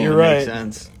at all. you're Makes right.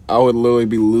 sense. I would literally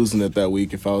be losing it that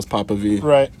week if I was Papa V.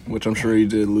 Right. Which I'm sure he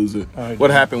did lose it. I What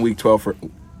did. happened week 12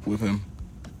 with him?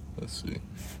 Let's see.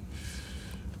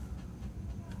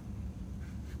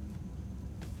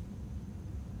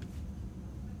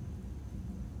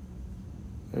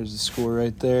 There's the score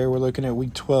right there. We're looking at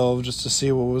week 12 just to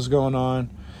see what was going on.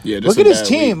 Yeah, Look at his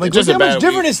team. Like, Look at how much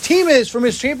different his team is from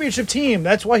his championship team.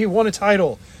 That's why he won a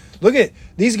title. Look at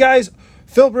these guys.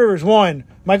 Phillip Rivers, 1.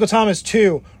 Michael Thomas,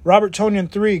 2. Robert Tonyan,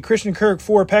 3. Christian Kirk,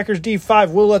 4. Packers D,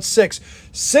 5. Will Lutz, 6.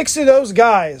 6 of those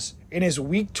guys in his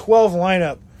Week 12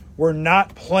 lineup were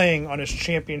not playing on his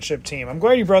championship team. I'm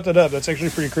glad you brought that up. That's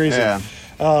actually pretty crazy. Yeah.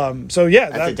 That's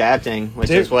adapting, which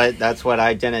is what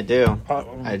I didn't do.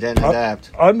 I didn't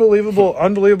adapt.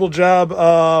 Unbelievable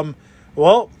job.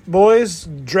 Well, boys,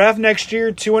 draft next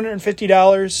year,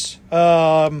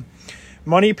 $250.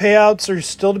 Money payouts are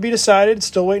still to be decided.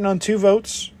 Still waiting on 2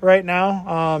 votes right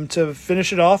now to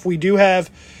finish it off. We do have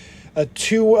a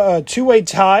two-way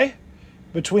tie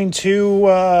between two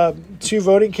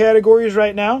voting categories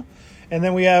right now. And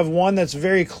then we have one that's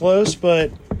very close,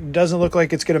 but doesn't look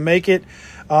like it's going to make it.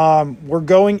 We're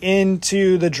going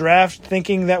into the draft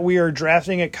thinking that we are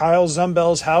drafting at Kyle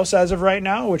Zumbell's house as of right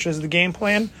now, which is the game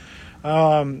plan.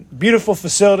 Beautiful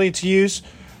facility to use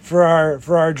for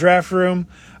our draft room.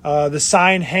 The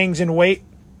sign hangs in wait.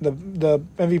 The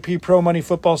MVP Pro Money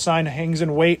Football sign hangs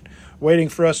in wait, waiting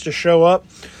for us to show up.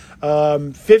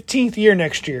 15th year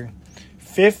next year.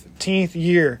 15th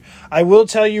year. I will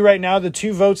tell you right now, the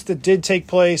 2 votes that did take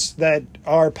place that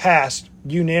are passed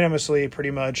unanimously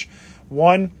pretty much.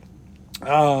 One,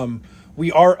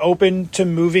 we are open to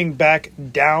moving back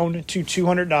down to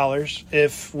 $200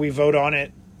 if we vote on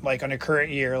it, like on a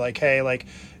current year. Like, hey, like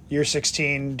year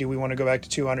 16, do we want to go back to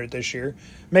 200 this year?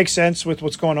 Makes sense with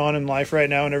what's going on in life right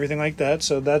now and everything like that.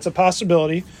 So that's a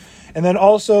possibility. And then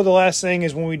also the last thing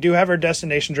is when we do have our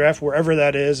destination draft, wherever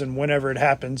that is and whenever it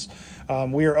happens,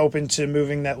 we are open to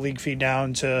moving that league fee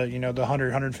down to, the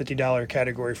 $100, $150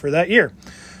 category for that year.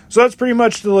 So that's pretty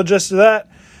much the gist of that.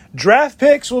 Draft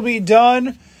picks will be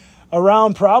done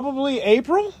around probably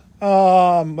April.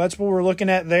 That's what we're looking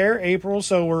at there, April.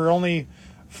 So we're only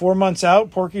 4 months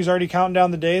out. Porky's already counting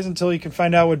down the days until he can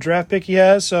find out what draft pick he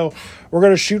has. So we're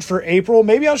going to shoot for April.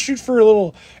 Maybe I'll shoot for a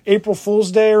little April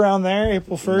Fool's Day around there,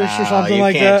 April 1st or something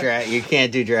like that. You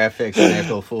can't do draft picks on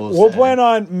April Fool's We'll Day. plan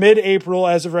on mid-April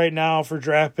as of right now for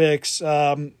draft picks.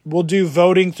 We'll do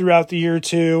voting throughout the year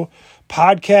too.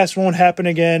 Podcast won't happen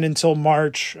again until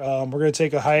March. We're going to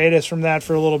take a hiatus from that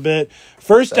for a little bit.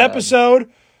 First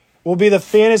episode will be the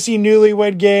fantasy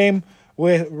newlywed game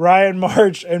with Ryan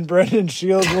March and Brendan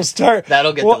Shields. We'll start.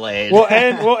 That'll get delayed. We'll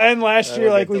end last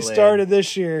year like we started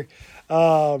this year.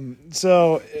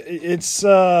 So it's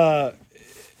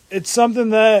something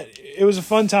that it was a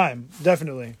fun time,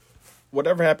 definitely.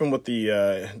 Whatever happened with the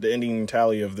ending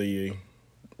tally of the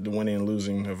winning and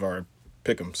losing of our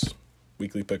pick'ems,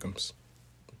 weekly pick'ems?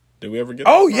 Did we ever get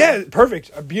that? Oh, yeah.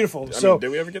 Perfect. Beautiful. Did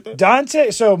we ever get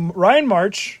that? Ryan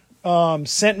March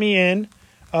sent me in,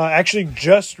 actually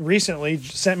just recently,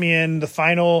 sent me in the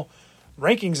final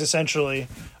rankings, essentially,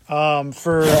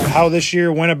 for how this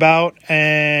year went about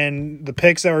and the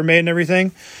picks that were made and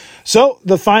everything. So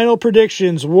the final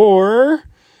predictions were,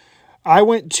 I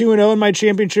went 2-0 in my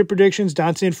championship predictions.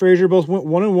 Dante and Frazier both went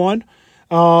 1-1.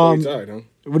 We tied, huh?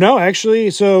 No, actually,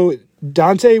 so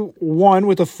Dante won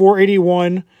with a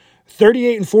 481,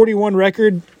 38-41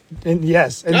 record. And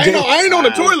yes. And I ain't on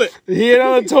the toilet. He ain't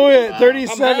on the toilet.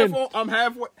 37. I'm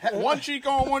halfway. One cheek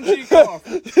on, one cheek off.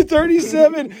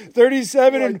 37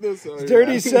 like this,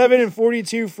 37 and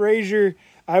 42 Frazier.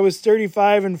 I was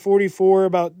 35 and 44,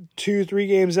 about 2-3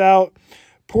 games out.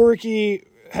 Porky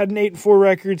had an 8-4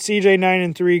 record. CJ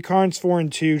 9-3. Carnes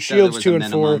 4-2. Shields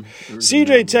 2-4.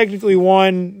 CJ technically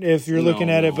won if you're looking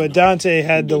at it, but Dante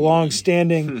had the long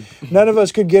standing. None of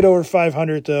us could get over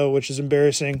 500 though, which is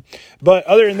embarrassing. But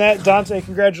other than that, Dante,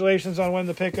 congratulations on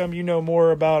winning the pick'em. You know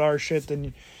more about our shit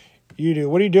than you do.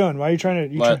 What are you doing? Why are you trying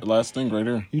to? Last thing right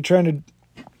here. You trying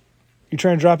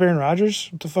to drop Aaron Rodgers?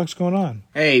 What the fuck's going on?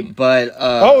 Hey, but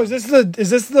is this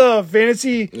the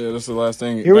fantasy? Yeah, this is the last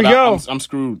thing. Here we go. I'm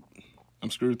screwed. I'm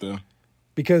screwed though.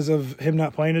 Because of him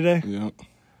not playing today? Yeah.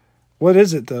 What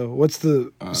is it though? What's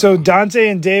the so Dante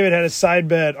and David had a side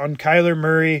bet on Kyler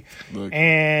Murray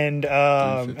and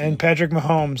Patrick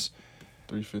Mahomes.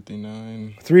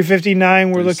 359. 359.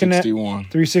 We're looking at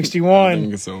 361. I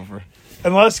think it's over.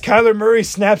 Unless Kyler Murray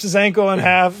snaps his ankle in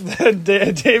half, then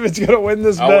David's gonna win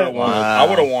this bet. I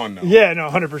would have won though. Yeah, no,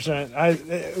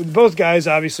 100%. Both guys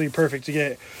obviously perfect to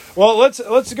get. Well,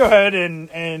 let's go ahead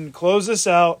and close this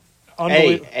out.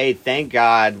 Hey, thank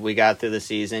God we got through the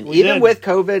season. Even with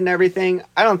COVID and everything,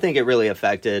 I don't think it really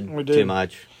affected too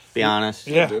much, to be honest.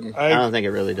 Yeah, I don't think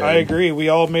it really did. I agree. We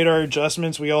all made our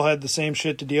adjustments. We all had the same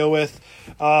shit to deal with.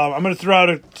 I'm going to throw out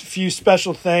a few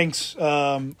special thanks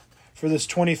for this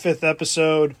 25th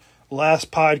episode,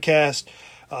 last podcast.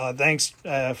 Thanks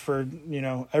for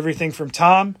everything from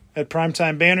Tom at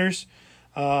Primetime Banners.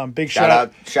 Big shout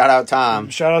out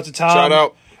Tom. Shout out to Tom. Shout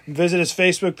out. Visit his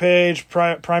Facebook page,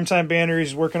 Primetime Banner.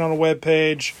 He's working on a web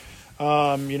page.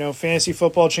 Fantasy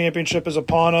football championship is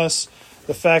upon us.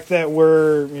 The fact that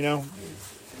we're,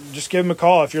 just give him a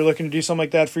call if you're looking to do something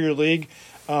like that for your league.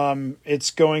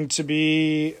 It's going to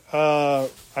be,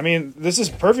 this is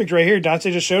perfect right here.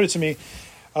 Dante just showed it to me.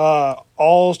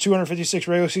 All 256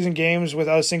 regular season games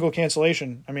without a single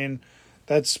cancellation. I mean,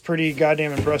 that's pretty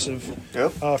goddamn impressive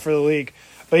for the league.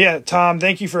 But yeah, Tom,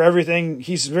 thank you for everything.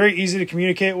 He's very easy to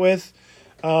communicate with.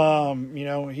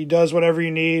 He does whatever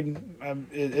you need.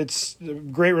 It's a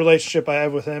great relationship I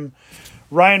have with him.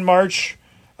 Ryan March,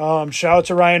 shout out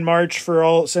to Ryan March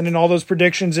for sending all those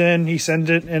predictions in. He sends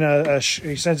it in a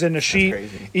sheet,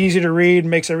 easy to read,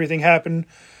 makes everything happen.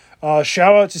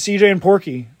 Shout out to CJ and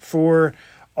Porky for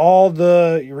all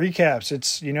the recaps.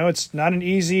 It's not an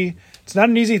easy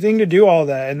thing to do all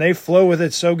that, and they flow with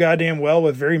it so goddamn well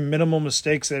with very minimal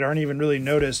mistakes that aren't even really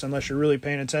noticed unless you're really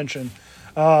paying attention.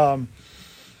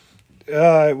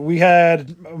 We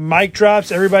had mic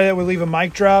drops. Everybody that would leave a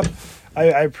mic drop, I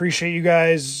appreciate you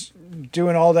guys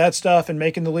doing all that stuff and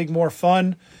making the league more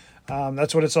fun.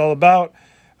 That's what it's all about.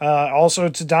 Also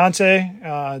to Dante,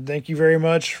 thank you very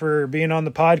much for being on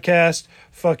the podcast.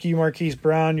 Fuck you, Marquise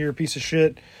Brown. You're a piece of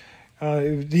shit.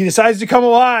 He decides to come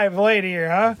alive late here,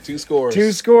 huh? 2 scores.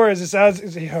 2 scores. It sounds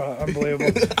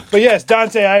unbelievable. But yes,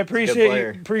 Dante, I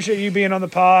appreciate you being on the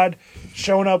pod,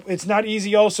 showing up. It's not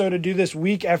easy also to do this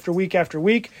week after week after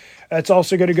week. That's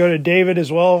also going to go to David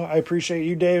as well. I appreciate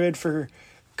you, David, for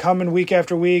coming week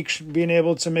after week, being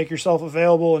able to make yourself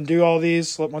available and do all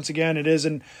these. Once again, it is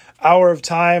an hour of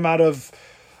time out of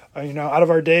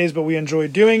our days, but we enjoy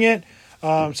doing it.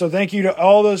 So thank you to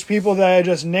all those people that I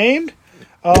just named.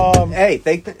 Hey,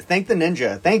 thank the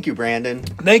Ninja. Thank you, Brandon.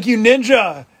 Thank you,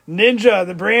 Ninja,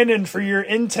 the Brandon, for your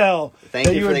intel.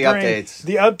 Thank you for the updates.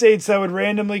 The updates that would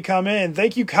randomly come in.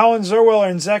 Thank you, Colin Zerweller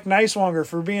and Zach Neiswanger,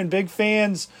 for being big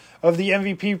fans of the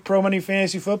MVP Pro Money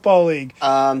Fantasy Football League.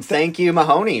 Thank you,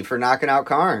 Mahoney, for knocking out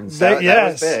Carnes. That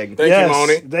was big. Thank you,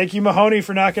 Mahoney. Thank you, Mahoney,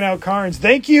 for knocking out Carnes.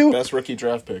 Thank you. Best rookie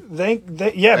draft pick.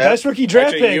 Best rookie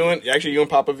draft pick. You and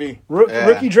Papa V.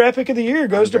 Rookie draft pick of the year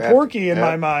goes to Porky in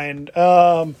my mind.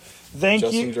 Thank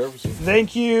Justin you. Jefferson.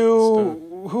 Thank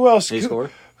you. Who else?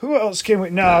 Who else can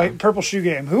we? No, Purple Shoe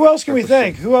Game. Who else can we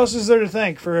thank? Who else is there to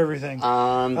thank for everything?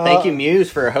 Thank you, Muse,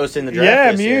 for hosting the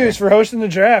draft. Yeah, Muse for hosting the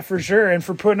draft for sure, and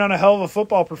for putting on a hell of a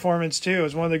football performance too.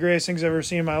 It's one of the greatest things I've ever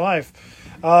seen in my life.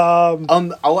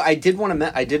 I did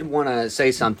want to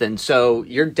say something. So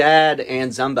your dad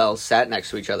and Zumbel sat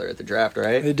next to each other at the draft,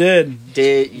 right? They did.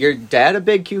 Did your dad a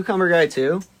big cucumber guy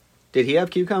too? Did he have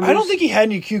cucumbers? I don't think he had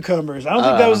any cucumbers. I don't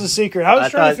think that was the secret. I was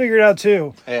trying to figure it out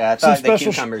too. Yeah, I thought the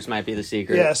cucumbers might be the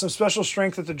secret. Yeah, some special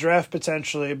strength at the draft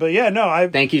potentially. But yeah, no.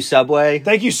 Thank you, Subway.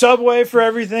 Thank you, Subway, for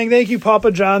everything. Thank you,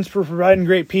 Papa John's, for providing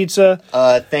great pizza.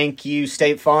 Thank you,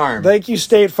 State Farm. Thank you,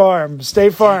 State Farm.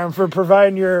 State Farm for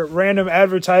providing your random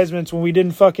advertisements when we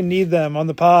didn't fucking need them on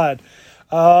the pod.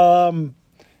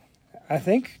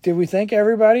 Did we thank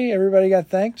everybody? Everybody got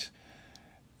thanked?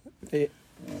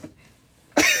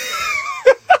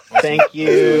 Thank you.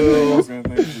 I was going to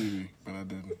thank Judy, but I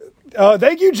didn't. Oh,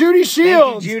 thank you, Judy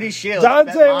Shields. Thank you, Judy Shields.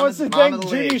 Dante wants to thank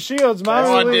Judy Shields. No,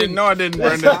 I didn't,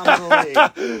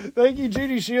 Brendan. Thank you,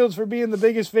 Judy Shields, for being the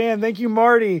biggest fan. Thank you,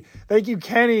 Marty. Thank you,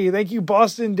 Kenny. Thank you,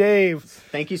 Boston Dave.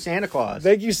 Thank you, Santa Claus.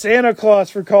 Thank you, Santa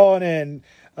Claus, for calling in.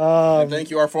 And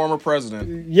thank you, our former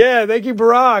president. Yeah, thank you,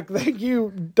 Barack. Thank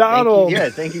you, Donald.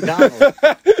 Thank you, Donald.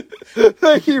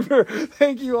 Thank you all for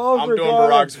calling. I'm doing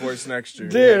Barack's voice next year.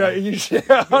 Dude, you should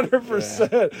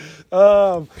 100%.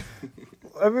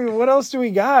 I mean, what else do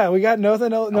we got? We got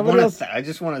nothing else. Nobody else. I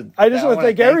just want to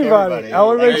thank everybody. I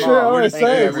want to make sure. I want to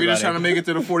say. We're just trying to make it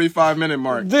to the 45-minute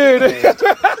mark, dude.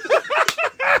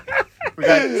 We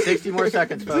got 60 more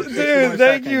seconds, folks. Dude,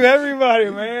 thank you,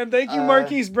 everybody, man. Thank you,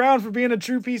 Marquise Brown, for being a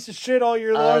true piece of shit all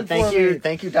year long. Thank you,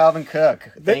 Dalvin Cook.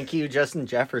 Thank you, Justin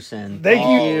Jefferson. Thank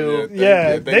you.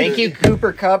 Thank you,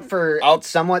 Cooper Kupp, for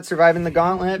somewhat surviving the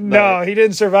gauntlet. No, he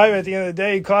didn't survive it at the end of the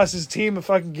day. He cost his team a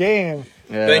fucking game.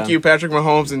 Yeah. Thank you, Patrick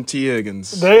Mahomes and T.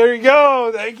 Higgins. There you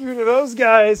go. Thank you to those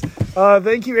guys.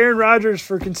 Thank you, Aaron Rodgers,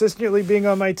 for consistently being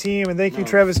on my team, and thank you,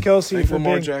 Travis Kelce, for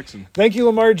Lamar Jackson. Thank you,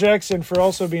 Lamar Jackson, for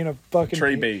also being a fucking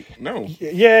Trey bait. No.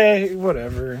 Yeah,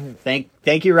 whatever. Thank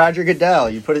you, Roger Goodell.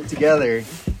 You put it together.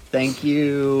 Thank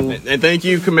you. And thank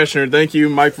you, Commissioner. Thank you,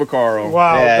 Mike Vaccaro.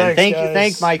 Wow. Yeah,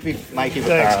 thanks, Mikey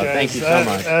Vaccaro. Thank you so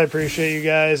much. I appreciate you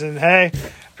guys. And hey,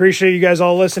 appreciate you guys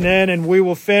all listening. And we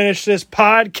will finish this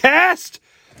podcast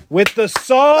with the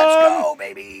song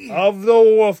of the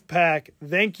Wolfpack.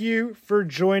 Thank you for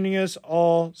joining us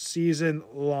all season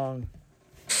long.